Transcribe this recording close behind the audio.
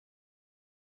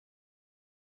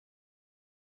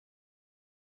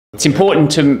It's important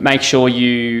to make sure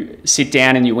you sit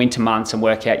down in your winter months and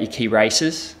work out your key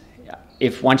races.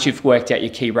 Once you've worked out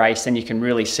your key race, then you can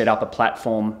really set up a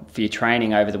platform for your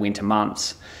training over the winter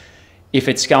months. If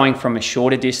it's going from a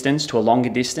shorter distance to a longer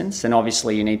distance, then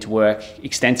obviously you need to work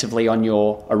extensively on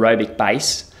your aerobic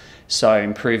base. So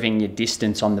improving your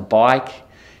distance on the bike,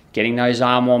 getting those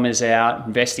arm warmers out,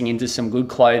 investing into some good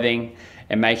clothing,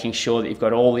 and making sure that you've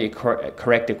got all the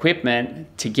correct equipment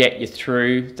to get you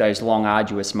through those long,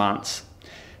 arduous months.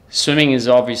 Swimming is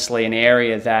obviously an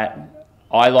area that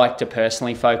I like to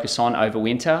personally focus on over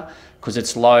winter because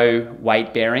it's low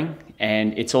weight bearing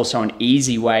and it's also an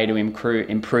easy way to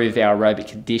improve our aerobic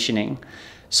conditioning.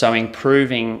 So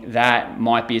improving that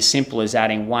might be as simple as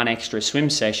adding one extra swim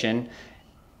session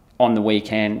on the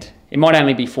weekend. It might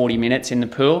only be 40 minutes in the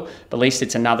pool, but at least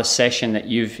it's another session that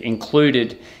you've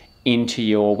included into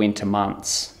your winter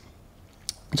months.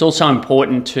 It's also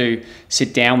important to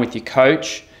sit down with your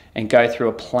coach and go through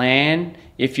a plan.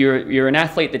 If you're an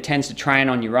athlete that tends to train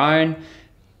on your own,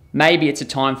 maybe it's a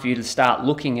time for you to start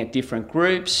looking at different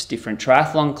groups, different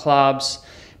triathlon clubs,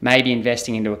 maybe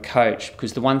investing into a coach,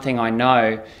 because the one thing I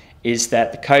know is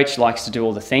that the coach likes to do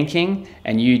all the thinking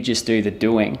and you just do the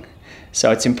doing.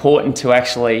 So it's important to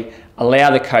actually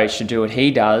allow the coach to do what he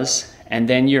does, and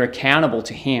then you're accountable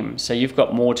to him. So you've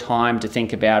got more time to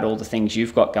think about all the things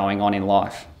you've got going on in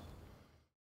life.